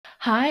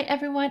Hi,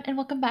 everyone, and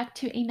welcome back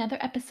to another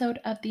episode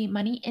of the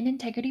Money in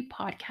Integrity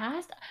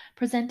podcast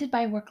presented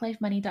by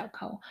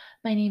WorkLifeMoney.co.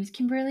 My name is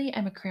Kimberly.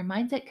 I'm a career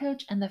mindset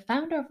coach and the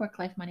founder of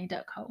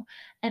WorkLifeMoney.co.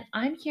 And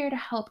I'm here to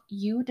help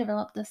you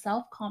develop the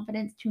self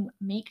confidence to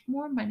make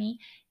more money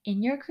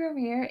in your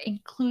career,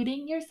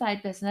 including your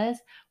side business,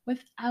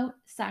 without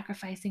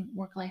sacrificing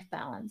work life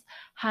balance.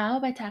 How?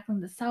 By tackling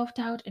the self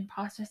doubt,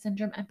 imposter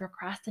syndrome, and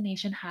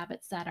procrastination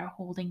habits that are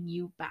holding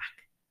you back.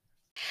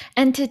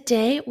 And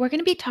today we're going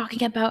to be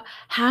talking about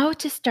how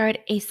to start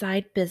a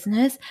side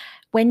business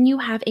when you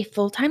have a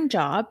full time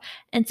job,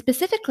 and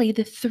specifically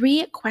the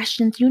three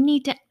questions you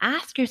need to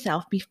ask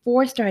yourself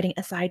before starting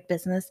a side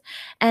business.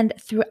 And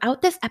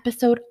throughout this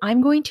episode,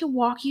 I'm going to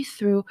walk you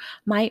through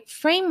my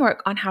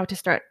framework on how to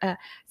start a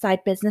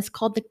side business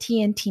called the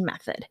TNT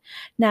method.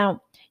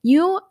 Now,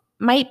 you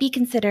might be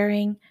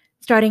considering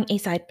starting a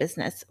side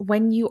business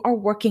when you are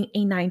working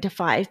a 9 to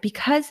 5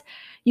 because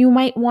you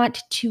might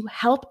want to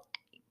help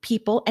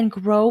people and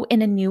grow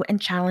in a new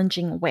and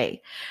challenging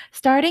way.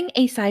 Starting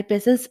a side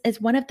business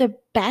is one of the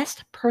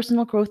best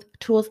personal growth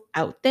tools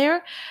out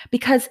there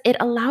because it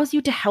allows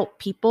you to help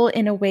people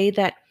in a way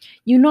that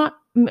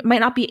might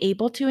not be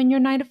able to in your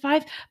 9 to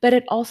 5, but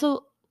it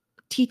also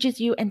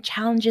teaches you and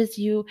challenges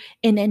you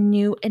in a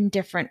new and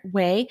different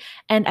way.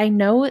 And I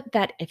know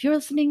that if you're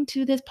listening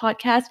to this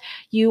podcast,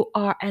 you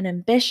are an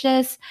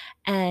ambitious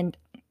and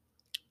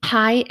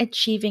high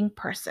achieving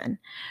person.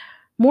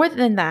 More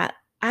than that,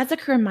 as a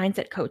career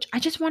mindset coach, I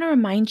just want to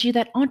remind you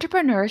that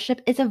entrepreneurship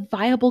is a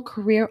viable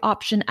career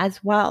option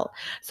as well.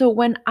 So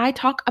when I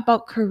talk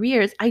about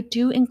careers, I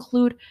do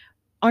include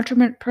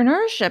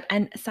entrepreneurship,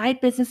 and side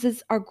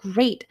businesses are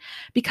great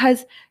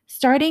because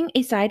starting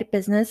a side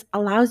business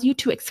allows you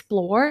to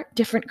explore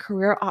different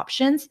career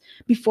options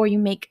before you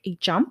make a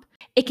jump.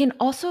 It can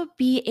also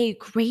be a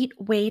great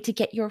way to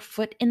get your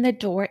foot in the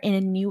door in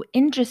a new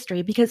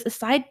industry because a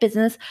side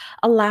business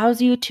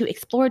allows you to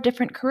explore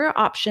different career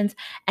options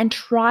and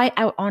try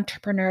out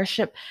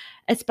entrepreneurship,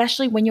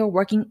 especially when you're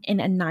working in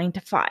a 9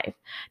 to 5.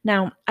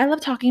 Now, I love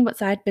talking about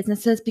side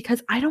businesses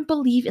because I don't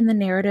believe in the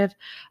narrative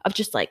of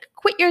just like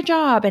quit your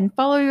job and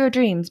follow your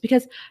dreams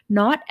because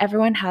not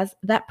everyone has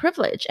that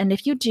privilege. And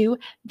if you do,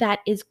 that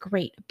is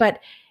great. But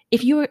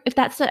if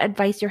that's the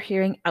advice you're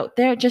hearing out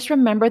there, just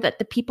remember that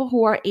the people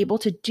who are able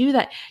to do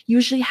that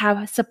usually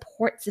have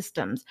support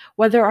systems,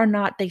 whether or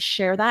not they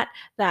share that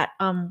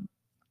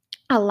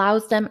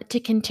allows them to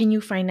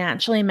continue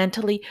financially and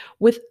mentally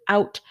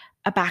without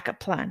a backup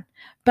plan.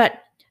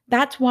 But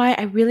that's why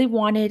I really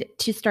wanted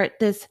to start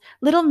this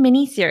little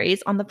mini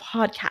series on the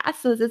podcast.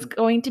 So, this is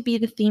going to be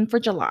the theme for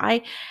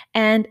July.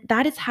 And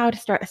that is how to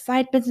start a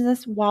side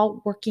business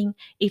while working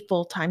a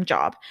full time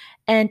job.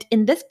 And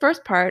in this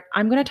first part,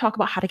 I'm going to talk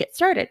about how to get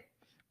started.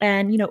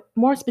 And,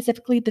 more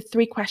specifically, the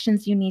three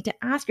questions you need to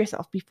ask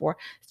yourself before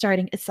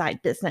starting a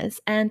side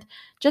business. And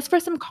just for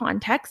some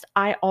context,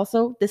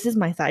 this is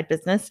my side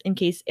business in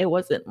case it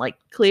wasn't like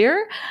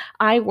clear.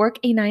 I work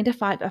a 9 to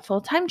 5, a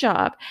full time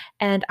job,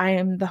 and I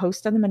am the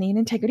host of the Money and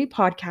Integrity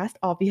podcast,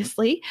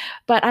 obviously.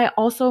 But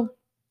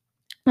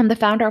I'm the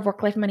founder of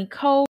Work Life Money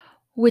Co.,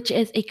 which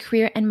is a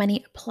career and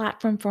money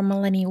platform for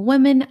millennial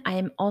women. I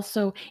am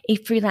also a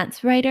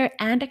freelance writer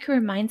and a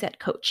career mindset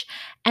coach.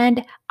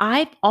 And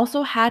I've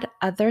also had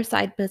other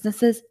side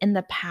businesses in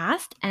the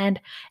past and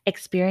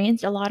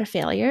experienced a lot of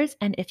failures.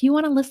 And if you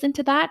want to listen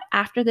to that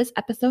after this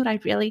episode, I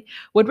really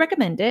would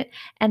recommend it.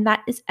 And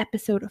that is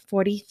episode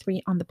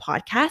 43 on the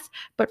podcast.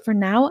 But for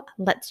now,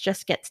 let's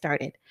just get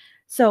started.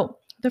 So,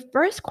 the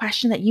first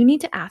question that you need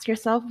to ask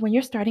yourself when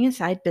you're starting a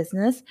side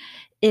business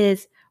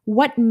is,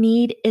 what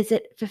need is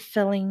it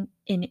fulfilling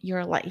in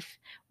your life?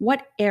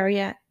 What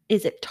area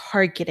is it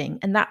targeting?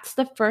 And that's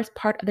the first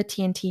part of the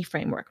TNT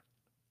framework.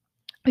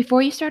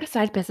 Before you start a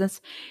side business,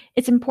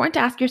 it's important to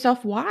ask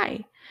yourself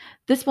why.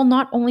 This will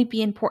not only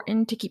be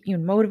important to keep you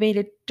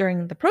motivated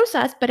during the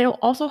process, but it will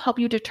also help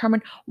you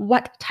determine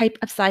what type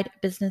of side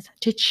business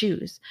to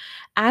choose.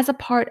 As a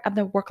part of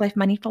the work life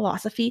money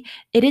philosophy,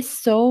 it is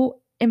so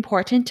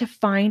important to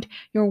find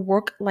your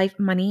work life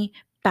money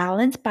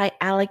balance by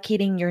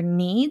allocating your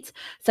needs,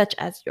 such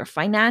as your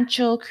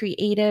financial,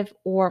 creative,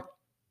 or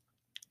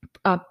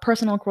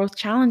personal growth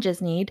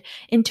challenges need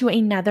into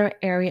another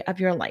area of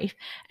your life.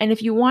 And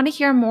if you want to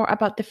hear more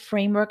about the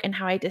framework and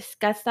how I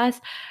discuss this,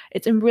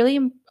 I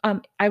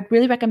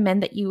really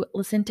recommend that you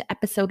listen to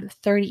episode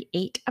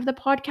 38 of the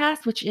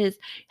podcast, which is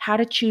how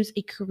to choose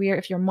a career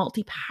if you're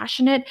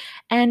multi-passionate.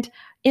 And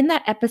in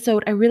that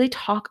episode, I really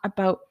talk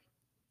about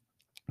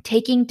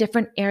taking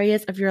different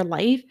areas of your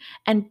life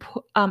and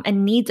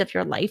needs of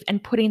your life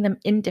and putting them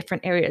in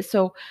different areas.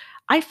 So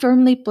I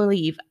firmly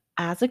believe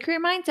as a career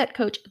mindset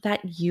coach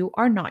that you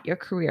are not your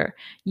career.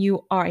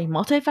 You are a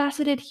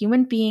multifaceted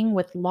human being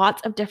with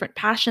lots of different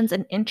passions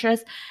and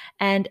interests.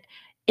 And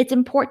it's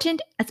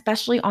important,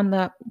 especially on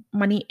the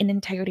Money in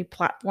Integrity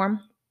platform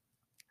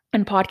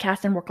and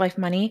podcast and work life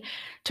money,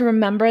 to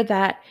remember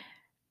that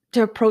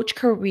to approach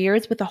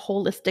careers with a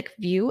holistic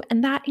view,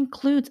 and that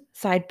includes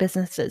side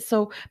businesses.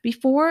 So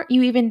before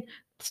you even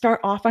start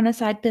off on a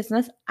side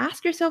business,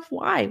 ask yourself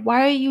why.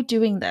 Why are you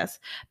doing this?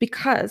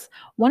 Because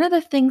one of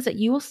the things that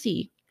you will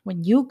see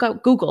when you go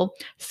Google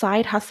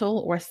side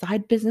hustle or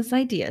side business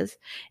ideas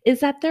is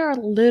that there are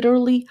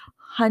literally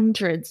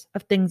hundreds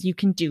of things you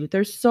can do.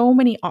 There's so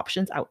many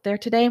options out there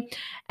today.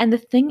 And the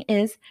thing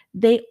is,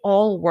 they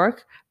all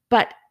work,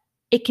 but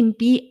it can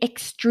be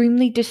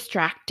extremely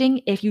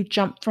distracting if you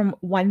jump from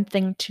one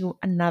thing to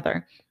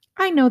another.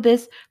 I know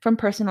this from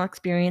personal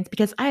experience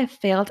because I have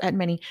failed at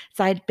many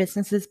side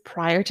businesses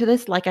prior to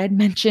this, like I had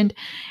mentioned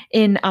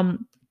in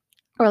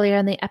earlier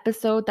in the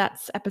episode.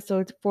 That's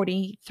episode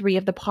 43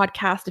 of the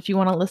podcast if you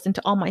want to listen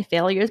to all my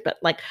failures. But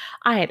like,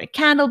 I had a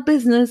candle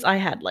business, I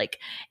had like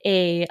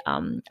a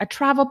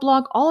travel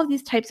blog, all of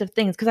these types of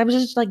things because I was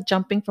just like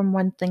jumping from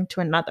one thing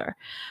to another.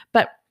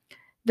 But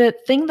the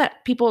thing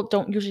that people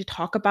don't usually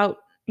talk about,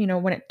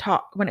 when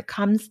it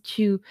comes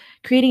to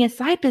creating a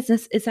side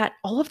business, is that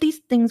all of these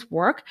things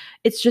work.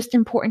 It's just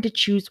important to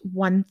choose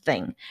one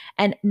thing.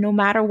 And no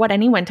matter what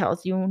anyone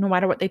tells you, no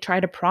matter what they try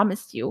to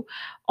promise you,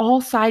 all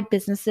side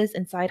businesses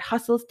and side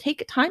hustles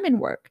take time and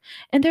work.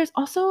 And there's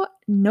also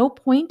no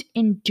point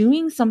in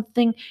doing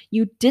something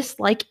you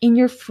dislike in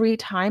your free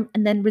time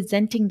and then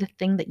resenting the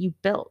thing that you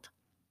build.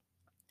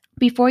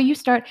 Before you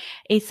start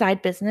a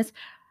side business,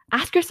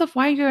 ask yourself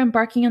why you're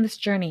embarking on this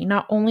journey.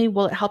 Not only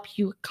will it help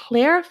you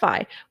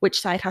clarify which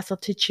side hustle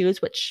to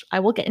choose, which I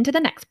will get into the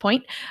next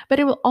point, but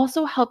it will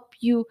also help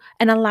you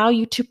and allow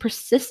you to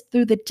persist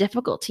through the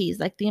difficulties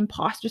like the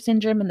imposter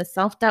syndrome and the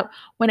self doubt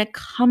when it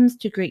comes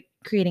to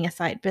creating a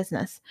side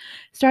business.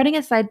 Starting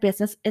a side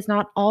business is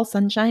not all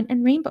sunshine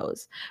and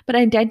rainbows, but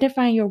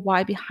identifying your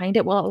why behind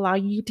it will allow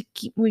you to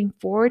keep moving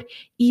forward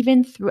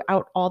even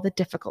throughout all the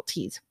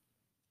difficulties.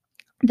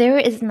 There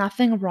is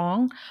nothing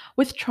wrong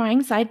with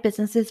trying side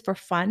businesses for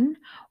fun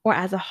or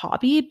as a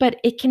hobby, but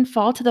it can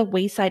fall to the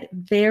wayside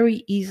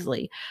very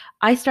easily.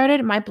 I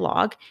started my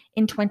blog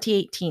in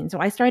 2018. So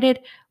I started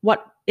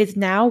what is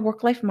now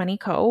Work Life Money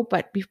Co.,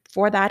 but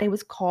before that it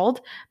was called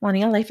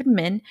Millennial Life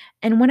Admin.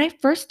 And when I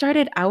first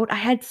started out, I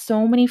had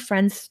so many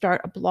friends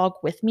start a blog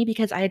with me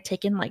because I had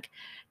taken like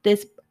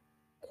this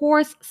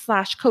course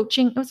slash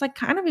coaching. It was like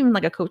kind of even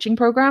like a coaching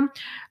program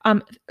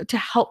to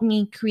help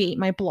me create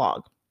my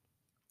blog.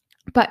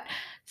 But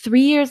 3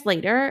 years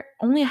later,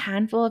 only a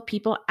handful of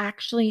people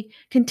actually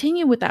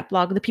continue with that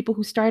blog, the people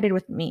who started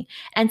with me.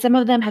 And some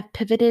of them have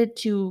pivoted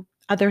to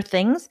other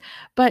things.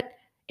 But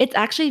it's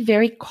actually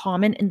very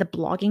common in the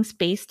blogging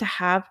space to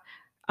have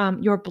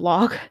your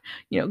blog,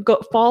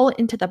 go fall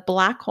into the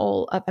black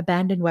hole of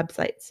abandoned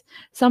websites.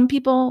 Some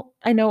people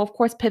I know, of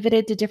course,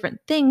 pivoted to different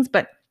things,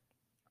 but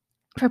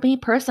for me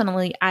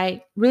personally,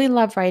 I really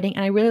love writing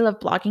and I really love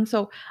blogging.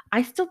 So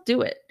I still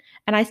do it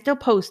and I still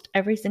post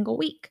every single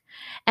week.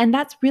 And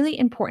that's really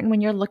important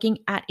when you're looking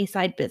at a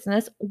side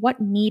business.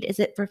 What need is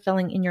it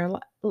fulfilling in your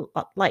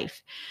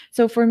life?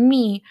 So for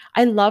me,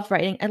 I love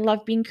writing, I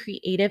love being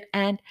creative.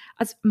 And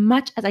as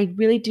much as I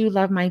really do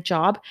love my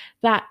job,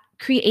 that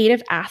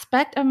creative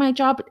aspect of my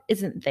job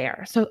isn't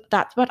there. So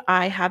that's what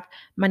I have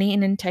the Money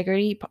and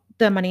Integrity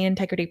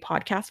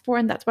podcast for.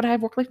 And that's what I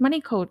have Work Life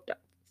Money Code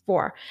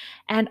for.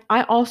 And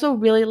I also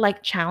really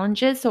like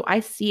challenges. So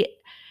I see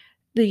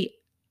the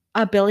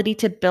ability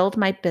to build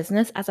my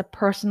business as a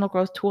personal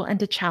growth tool and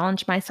to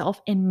challenge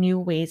myself in new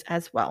ways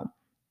as well.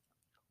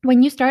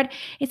 When you start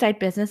a side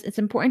business, it's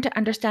important to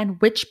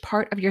understand which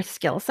part of your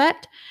skill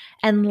set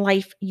and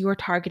life you are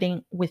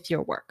targeting with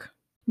your work.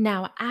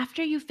 Now,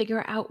 after you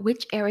figure out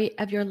which area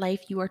of your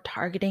life you are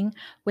targeting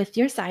with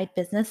your side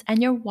business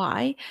and your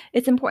why,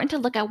 it's important to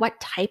look at what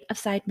type of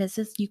side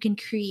business you can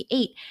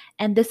create.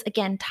 And this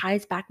again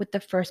ties back with the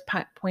first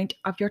point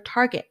of your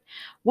target.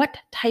 What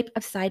type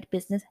of side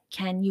business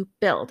can you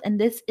build? And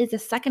this is the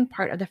second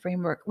part of the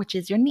framework, which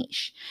is your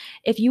niche.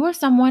 If you are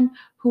someone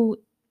who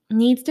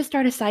needs to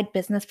start a side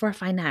business for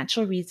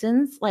financial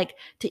reasons, like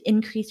to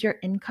increase your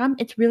income,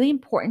 it's really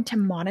important to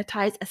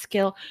monetize a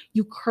skill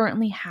you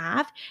currently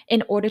have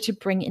in order to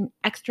bring in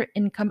extra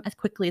income as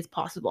quickly as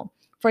possible.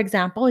 For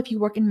example, if you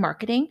work in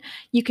marketing,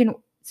 you can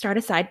start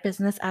a side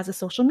business as a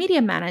social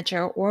media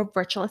manager or a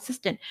virtual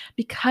assistant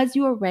because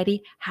you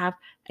already have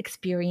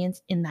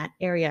experience in that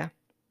area.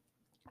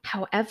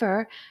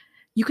 However,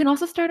 you can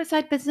also start a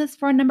side business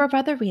for a number of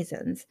other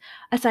reasons.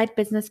 A side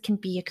business can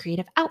be a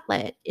creative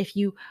outlet. If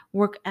you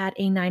work at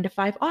a 9 to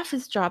 5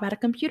 office job at a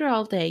computer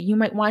all day, you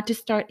might want to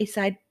start a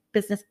side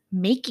business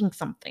making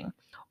something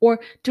or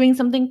doing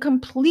something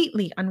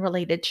completely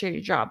unrelated to your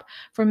job.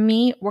 For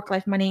me, Work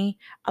Life Money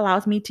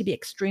allows me to be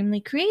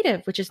extremely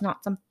creative, which is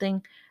not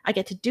something I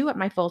get to do at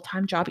my full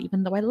time job,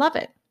 even though I love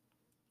it.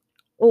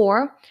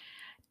 Or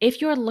if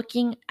you're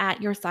looking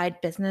at your side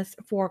business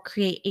for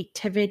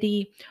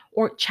creativity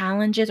or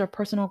challenges or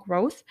personal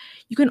growth,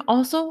 you can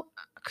also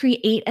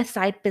create a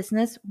side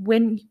business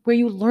where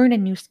you learn a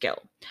new skill.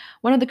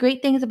 One of the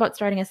great things about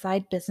starting a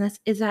side business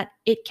is that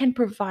it can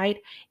provide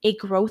a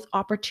growth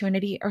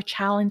opportunity or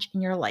challenge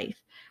in your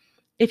life.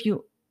 If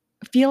you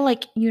feel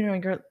like,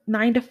 your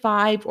 9 to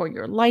 5 or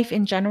your life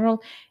in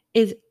general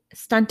is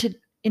stunted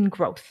in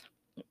growth,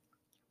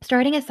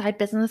 Starting a side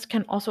business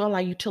can also allow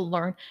you to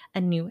learn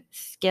a new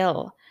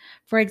skill.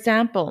 For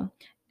example,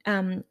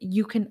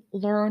 you can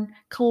learn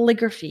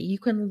calligraphy. You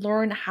can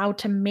learn how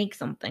to make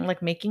something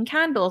like making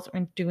candles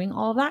and doing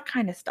all of that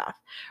kind of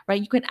stuff,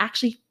 right? You can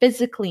actually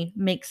physically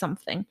make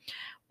something.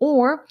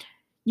 Or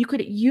you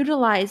could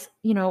utilize,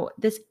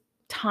 this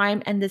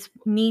time and this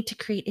need to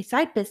create a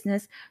side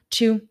business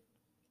to,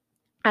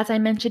 as I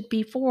mentioned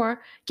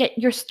before, get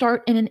your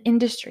start in an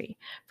industry.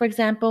 For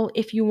example,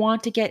 if you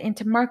want to get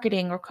into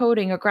marketing or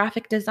coding or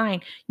graphic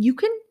design, you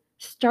can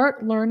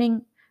start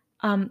learning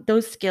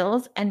those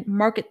skills and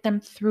market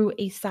them through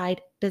a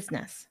side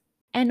business.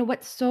 And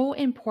what's so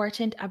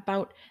important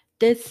about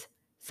this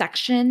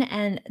section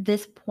and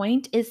this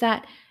point is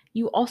that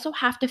you also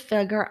have to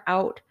figure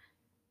out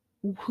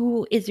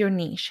who is your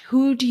niche?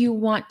 Who do you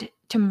want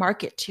to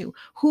market to?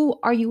 Who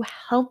are you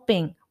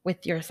helping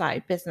with your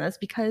side business?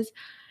 Because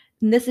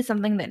this is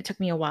something that it took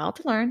me a while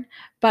to learn,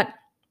 but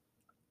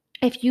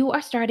if you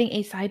are starting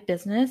a side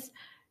business,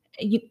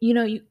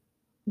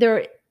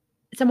 there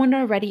someone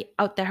already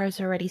out there has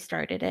already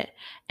started it,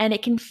 and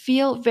it can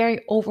feel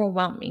very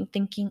overwhelming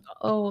thinking,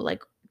 oh,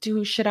 like,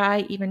 should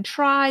I even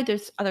try?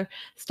 There's other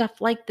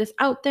stuff like this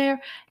out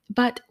there.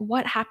 But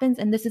what happens,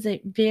 and this is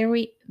a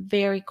very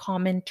very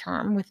common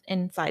term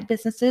within side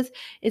businesses,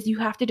 is you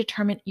have to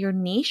determine your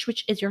niche,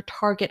 which is your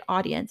target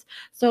audience.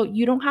 So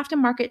you don't have to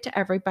market to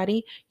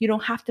everybody, you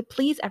don't have to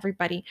please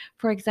everybody.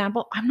 For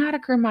example, I'm not a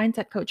career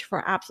mindset coach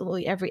for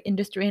absolutely every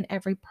industry and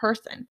every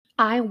person.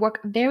 I work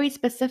very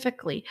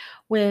specifically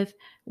with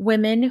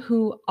women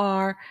who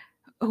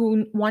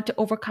want to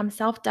overcome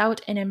self-doubt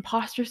and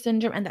imposter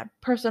syndrome and that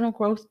personal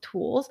growth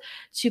tools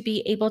to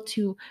be able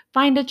to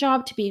find a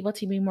job, to be able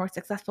to be more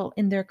successful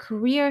in their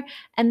career.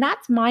 And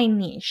that's my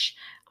niche.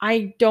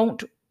 I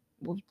don't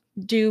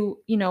do,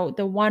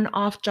 the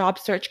one-off job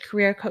search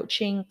career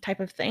coaching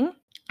type of thing.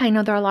 I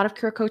know there are a lot of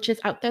career coaches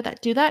out there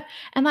that do that,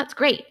 and that's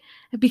great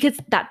because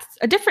that's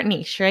a different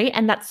niche, right?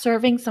 And that's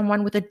serving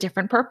someone with a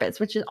different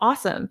purpose, which is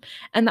awesome.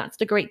 And that's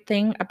the great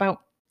thing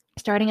about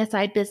starting a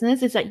side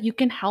business, is that you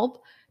can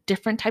help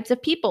different types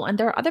of people, and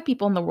there are other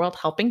people in the world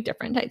helping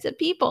different types of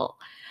people.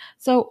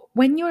 So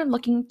when you're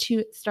looking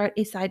to start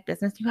a side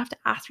business, you have to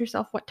ask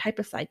yourself what type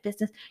of side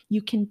business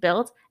you can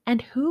build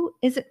and who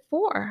is it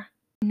for?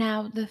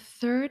 Now, the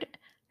third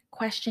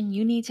question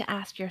you need to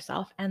ask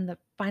yourself, and the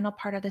final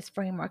part of this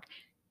framework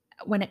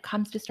when it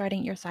comes to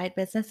starting your side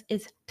business,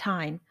 is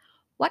time.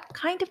 What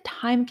kind of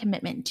time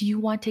commitment do you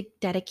want to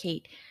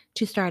dedicate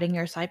to starting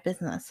your side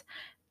business?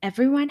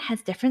 Everyone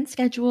has different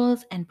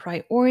schedules and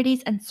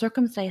priorities and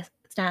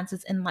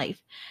circumstances in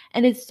life.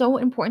 And it's so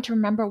important to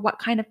remember what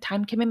kind of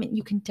time commitment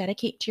you can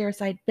dedicate to your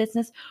side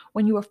business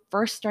when you are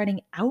first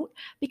starting out,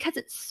 because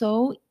it's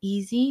so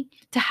easy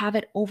to have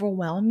it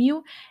overwhelm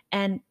you.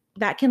 And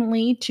that can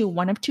lead to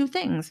one of two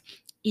things.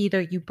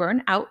 Either you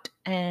burn out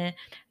and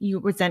you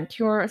resent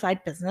your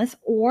side business,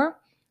 or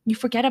you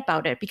forget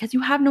about it because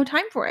you have no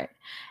time for it.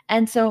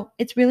 And so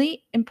it's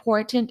really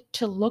important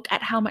to look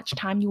at how much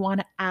time you want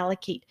to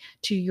allocate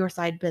to your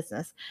side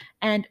business.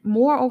 And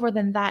moreover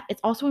than that,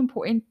 it's also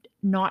important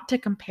not to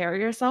compare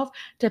yourself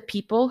to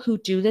people who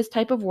do this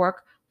type of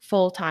work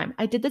full time.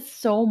 I did this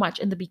so much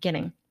in the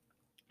beginning.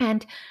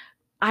 And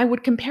I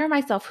would compare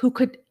myself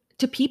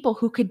to people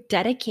who could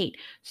dedicate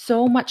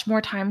so much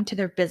more time to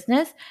their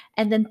business,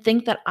 and then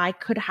think that I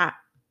could have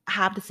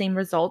the same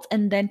results,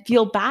 and then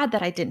feel bad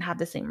that I didn't have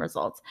the same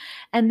results.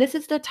 And this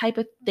is the type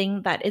of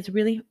thing that is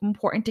really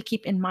important to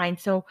keep in mind.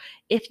 So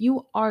if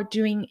you are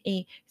doing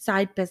a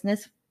side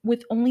business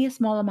with only a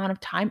small amount of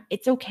time,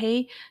 it's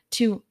okay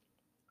to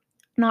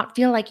not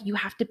feel like you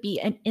have to be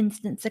an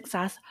instant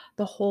success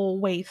the whole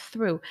way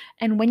through.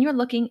 And when you're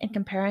looking and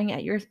comparing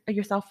at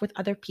yourself with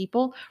other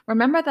people,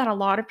 remember that a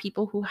lot of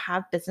people who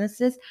have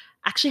businesses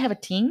actually have a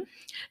team.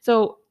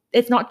 So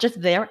it's not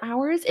just their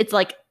hours, it's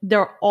like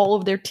they're all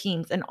of their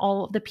teams and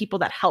all of the people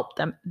that help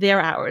them, their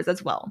hours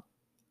as well.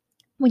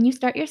 When you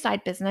start your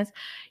side business,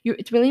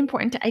 it's really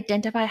important to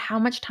identify how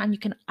much time you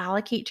can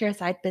allocate to your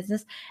side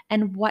business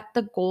and what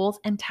the goals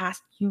and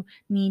tasks you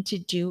need to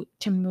do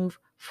to move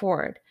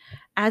forward.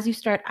 As you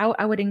start out,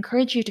 I would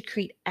encourage you to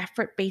create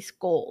effort based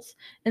goals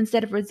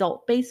instead of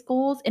result based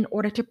goals in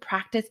order to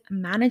practice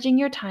managing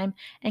your time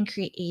and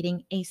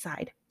creating a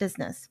side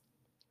business.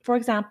 For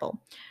example,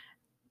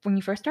 when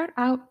you first start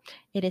out,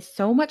 it is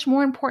so much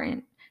more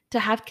important to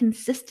have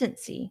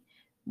consistency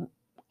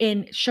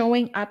in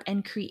showing up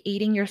and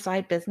creating your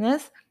side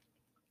business,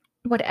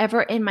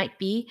 whatever it might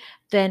be,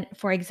 than,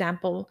 for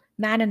example,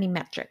 vanity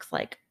metrics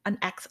like an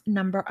X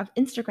number of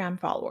Instagram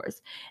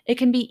followers. It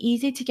can be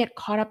easy to get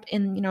caught up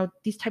in,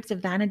 these types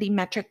of vanity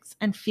metrics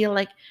and feel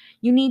like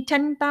you need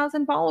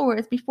 10,000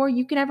 followers before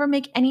you can ever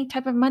make any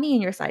type of money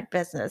in your side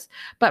business.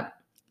 But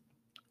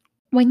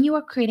when you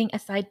are creating a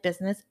side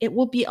business, it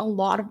will be a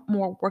lot of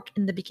more work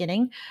in the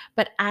beginning,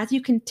 but as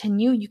you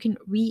continue, you can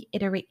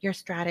reiterate your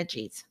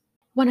strategies.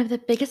 One of the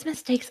biggest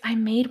mistakes I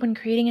made when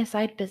creating a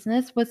side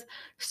business was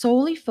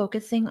solely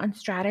focusing on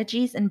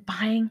strategies and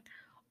buying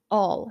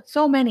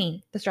so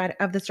many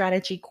of the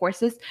strategy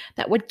courses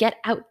that would get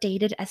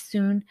outdated as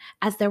soon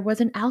as there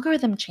was an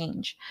algorithm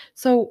change.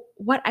 So,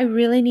 what I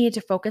really needed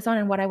to focus on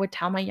and what I would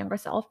tell my younger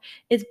self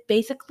is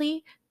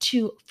basically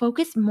to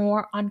focus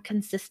more on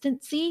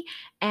consistency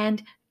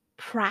and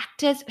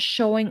practice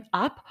showing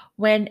up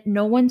when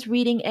no one's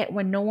reading it,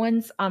 when no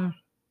one's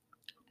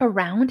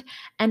around.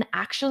 And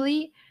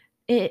actually,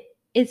 it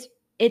is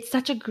it's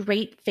such a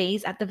great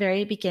phase at the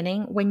very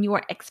beginning when you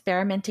are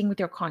experimenting with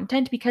your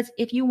content, because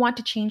if you want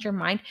to change your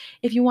mind,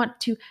 if you want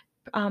to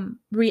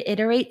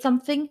reiterate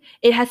something,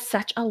 it has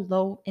such a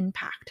low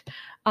impact.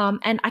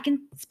 And I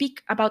can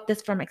speak about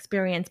this from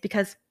experience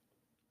because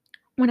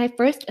when I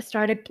first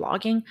started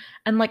blogging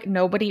and like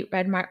nobody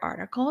read my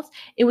articles,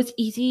 it was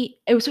easy.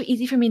 It was so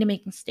easy for me to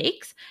make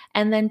mistakes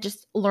and then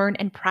just learn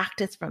and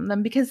practice from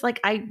them because like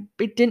I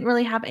it didn't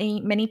really have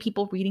many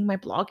people reading my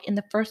blog in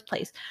the first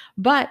place.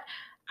 But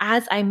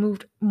as I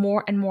moved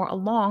more and more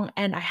along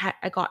and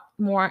I got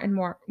more and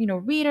more,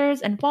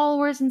 readers and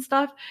followers and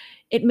stuff,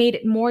 it made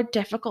it more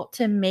difficult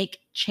to make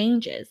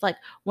changes. Like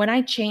when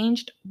I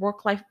changed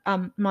Work Life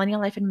Money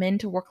Life Admin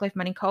to Work Life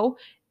Money Co,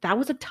 that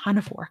was a ton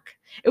of work.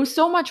 It was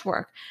so much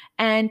work.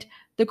 And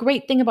the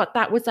great thing about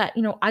that was that,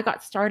 I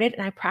got started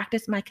and I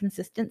practiced my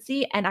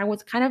consistency and I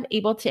was kind of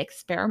able to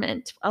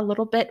experiment a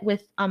little bit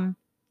with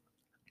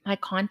my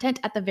content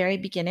at the very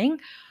beginning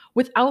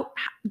without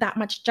that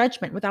much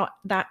judgment, without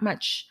that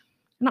much,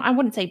 no, I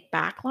wouldn't say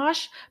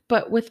backlash,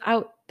 but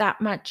without that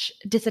much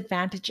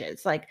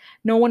disadvantages. Like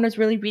no one was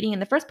really reading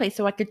in the first place,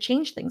 so I could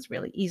change things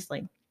really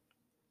easily.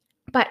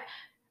 But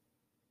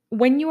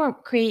when you are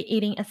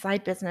creating a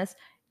side business,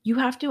 you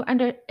have to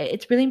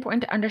it's really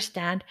important to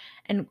understand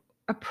and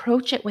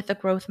approach it with a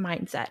growth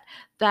mindset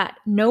that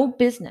no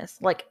business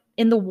like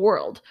in the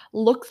world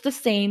looks the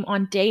same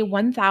on day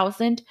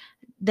 1000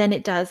 than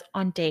it does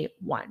on day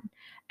 1.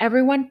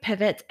 Everyone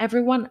pivots,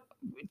 everyone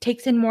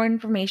takes in more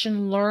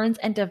information, learns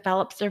and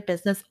develops their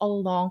business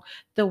along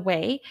the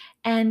way.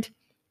 And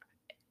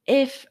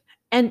if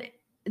and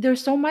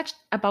there's so much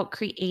about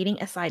creating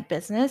a side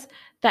business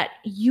that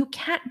you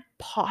can't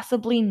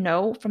possibly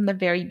know from the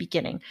very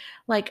beginning.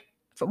 Like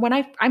when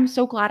I'm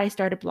so glad I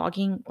started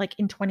blogging like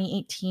in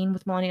 2018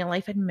 with Millennial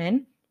Life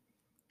Admin,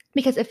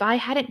 because if I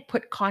hadn't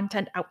put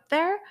content out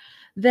there,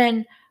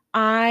 then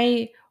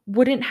I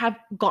wouldn't have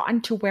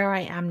gotten to where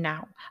I am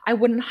now. I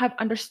wouldn't have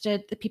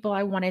understood the people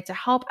I wanted to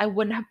help. I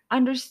wouldn't have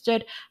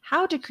understood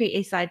how to create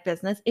a side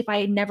business if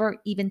I had never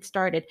even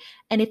started.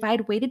 And if I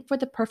had waited for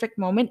the perfect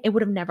moment, it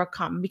would have never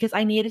come because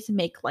I needed to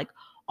make like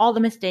all the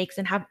mistakes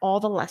and have all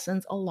the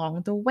lessons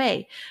along the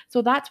way.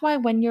 So that's why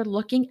when you're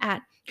looking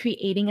at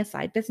creating a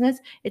side business,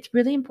 it's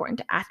really important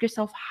to ask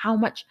yourself how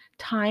much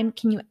time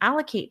can you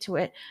allocate to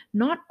it,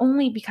 not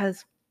only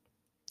because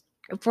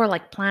for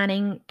like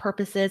planning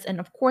purposes and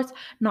of course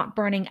not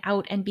burning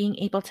out and being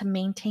able to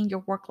maintain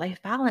your work life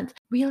balance,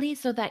 really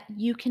so that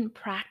you can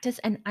practice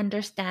and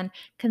understand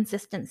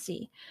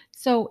consistency.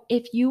 So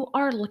if you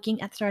are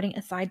looking at starting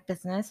a side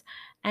business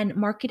and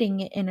marketing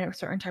it in a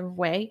certain type of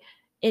way,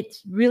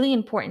 it's really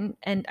important,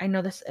 and I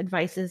know this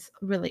advice is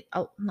really,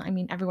 I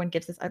mean, everyone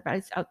gives this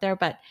advice out there,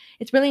 but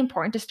it's really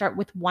important to start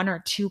with one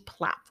or two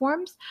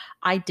platforms.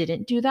 I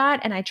didn't do that,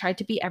 and I tried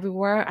to be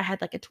everywhere. I had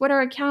like a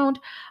Twitter account,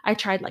 I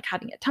tried like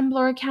having a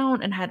Tumblr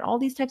account and had all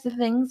these types of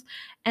things.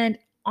 And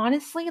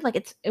honestly, like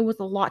it was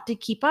a lot to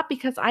keep up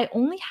because I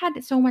only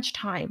had so much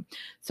time.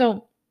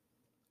 So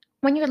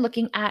when you're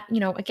looking at,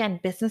 again,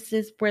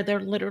 businesses where they're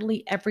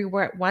literally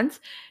everywhere at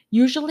once,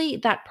 usually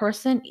that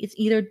person is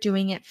either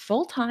doing it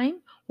full time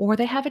or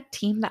they have a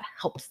team that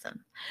helps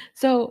them.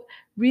 So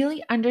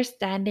really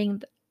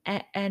understanding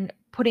and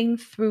putting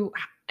through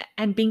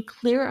and being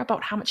clear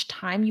about how much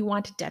time you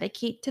want to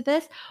dedicate to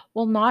this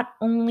will not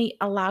only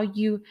allow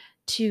you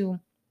to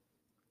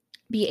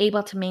be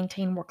able to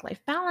maintain work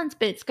life balance,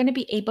 but it's going to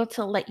be able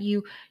to let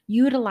you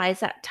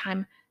utilize that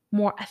time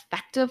more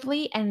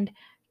effectively and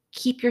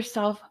keep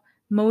yourself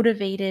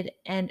motivated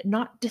and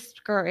not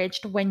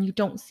discouraged when you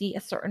don't see a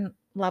certain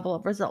level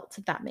of results,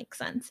 if that makes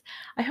sense.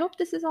 I hope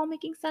this is all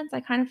making sense. I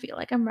kind of feel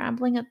like I'm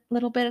rambling a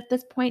little bit at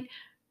this point,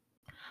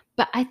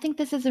 but I think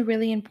this is a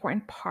really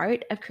important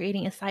part of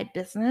creating a side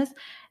business,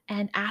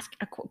 and ask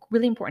a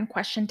really important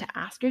question to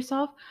ask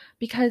yourself,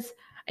 because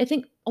I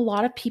think a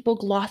lot of people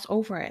gloss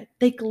over it.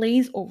 They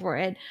glaze over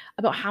it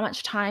about how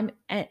much time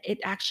it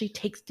actually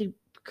takes to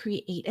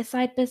create a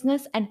side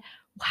business and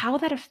how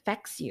that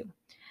affects you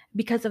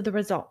because of the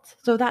results.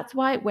 So that's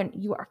why when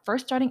you are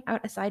first starting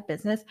out a side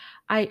business,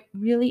 I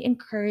really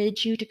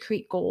encourage you to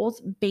create goals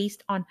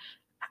based on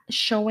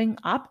showing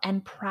up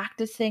and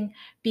practicing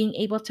being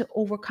able to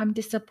overcome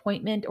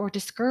disappointment or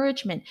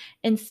discouragement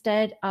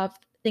instead of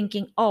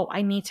thinking, oh,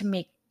 I need to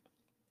make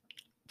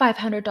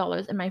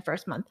 $500 in my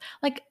first month.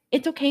 Like,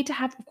 it's okay to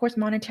have, of course,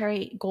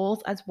 monetary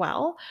goals as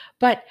well,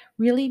 but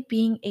really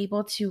being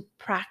able to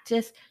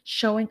practice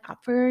showing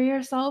up for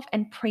yourself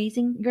and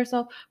praising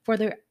yourself for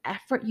the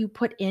effort you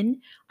put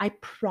in, I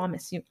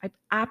promise you, I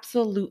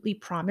absolutely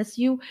promise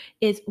you,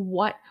 is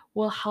what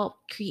will help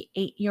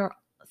create your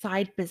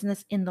side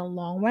business in the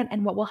long run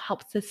and what will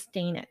help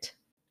sustain it.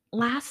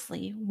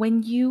 Lastly,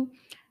 when you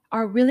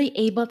are really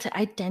able to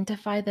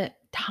identify the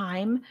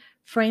time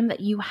frame that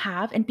you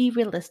have and be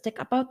realistic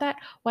about that,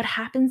 what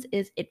happens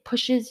is it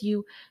pushes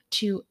you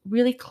to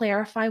really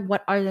clarify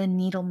what are the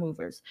needle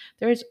movers.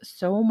 There's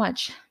so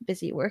much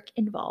busy work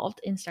involved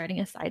in starting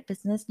a side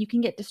business. You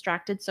can get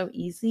distracted so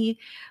easily,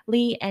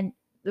 and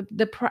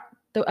the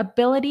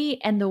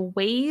ability and the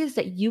ways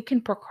that you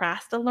can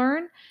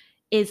procrastinate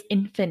is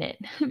infinite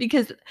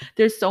because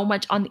there's so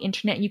much on the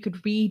internet. You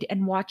could read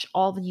and watch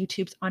all the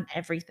YouTubes on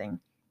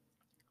everything.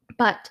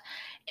 But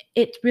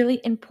it's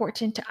really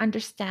important to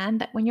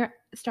understand that when you're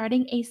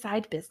starting a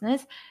side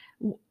business,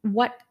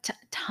 what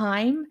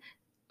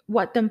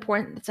the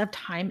importance of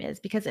time is,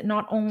 because it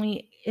not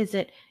only is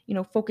it,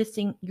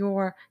 focusing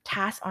your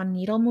tasks on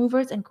needle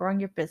movers and growing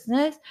your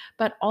business,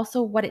 but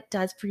also what it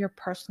does for your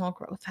personal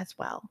growth as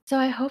well. So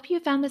I hope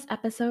you found this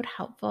episode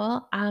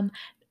helpful.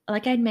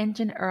 Like I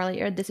mentioned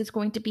earlier, this is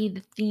going to be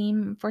the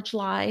theme for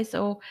July.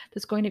 So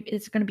it's going to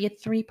be a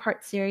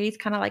 3-part series,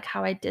 kind of like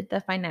how I did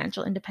the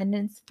financial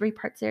independence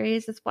 3-part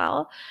series as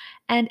well.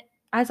 And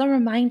as a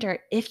reminder,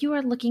 if you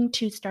are looking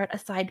to start a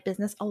side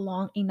business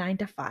along a 9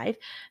 to 5,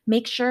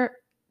 make sure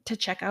to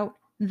check out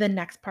the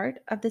next part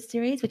of this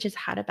series, which is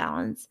how to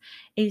balance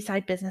a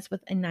side business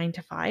with a 9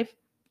 to 5.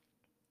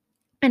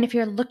 And if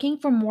you're looking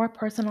for more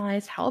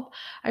personalized help,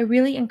 I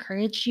really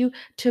encourage you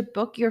to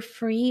book your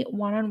free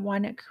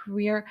one-on-one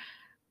career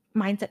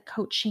mindset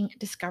coaching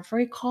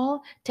discovery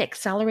call to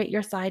accelerate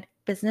your side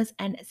business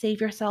and save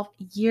yourself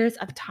years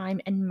of time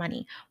and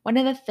money. One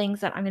of the things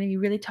that I'm going to be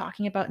really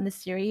talking about in this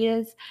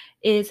series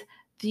is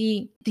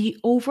the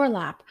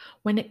overlap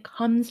when it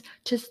comes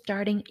to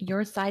starting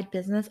your side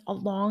business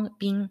along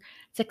being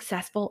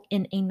successful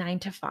in a 9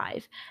 to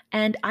 5.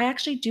 And I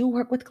actually do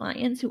work with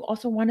clients who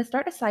also want to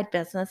start a side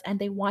business and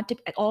they want to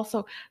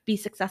also be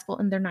successful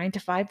in their 9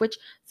 to 5, which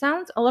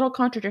sounds a little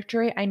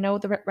contradictory. I know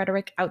the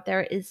rhetoric out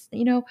there is,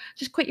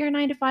 just quit your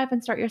 9 to 5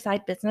 and start your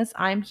side business.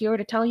 I'm here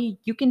to tell you,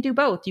 you can do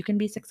both. You can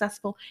be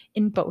successful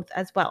in both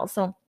as well.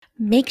 So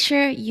make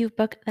sure you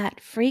book that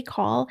free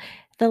call.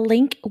 The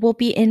link will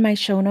be in my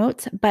show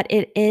notes, but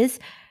it is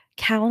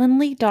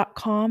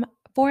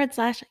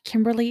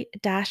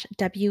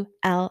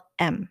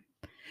calendly.com/Kimberly-WLM.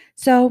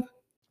 So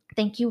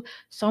thank you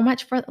so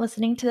much for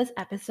listening to this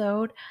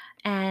episode.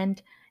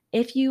 And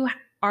if you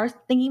are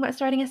thinking about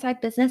starting a side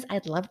business,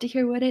 I'd love to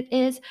hear what it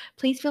is.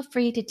 Please feel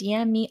free to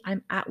DM me.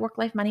 I'm at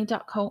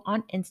worklifemoney.co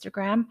on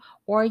Instagram,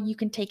 or you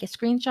can take a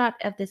screenshot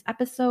of this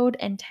episode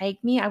and tag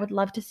me. I would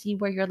love to see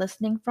where you're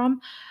listening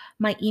from.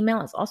 My email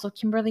is also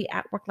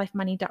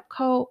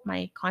kimberly@worklifemoney.co.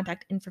 My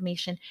contact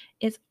information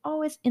is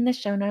always in the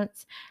show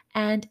notes.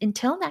 And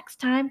until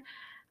next time,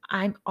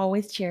 I'm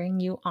always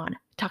cheering you on.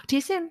 Talk to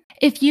you soon.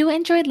 If you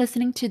enjoyed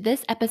listening to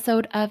this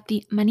episode of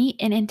the Money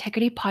in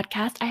Integrity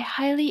podcast, I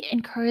highly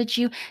encourage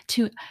you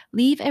to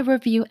leave a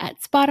review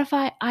at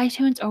Spotify,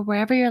 iTunes, or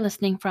wherever you're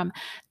listening from.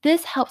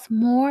 This helps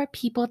more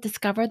people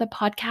discover the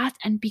podcast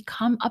and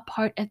become a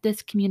part of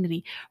this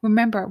community.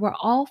 Remember, we're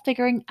all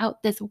figuring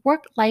out this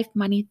work-life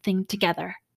money thing together.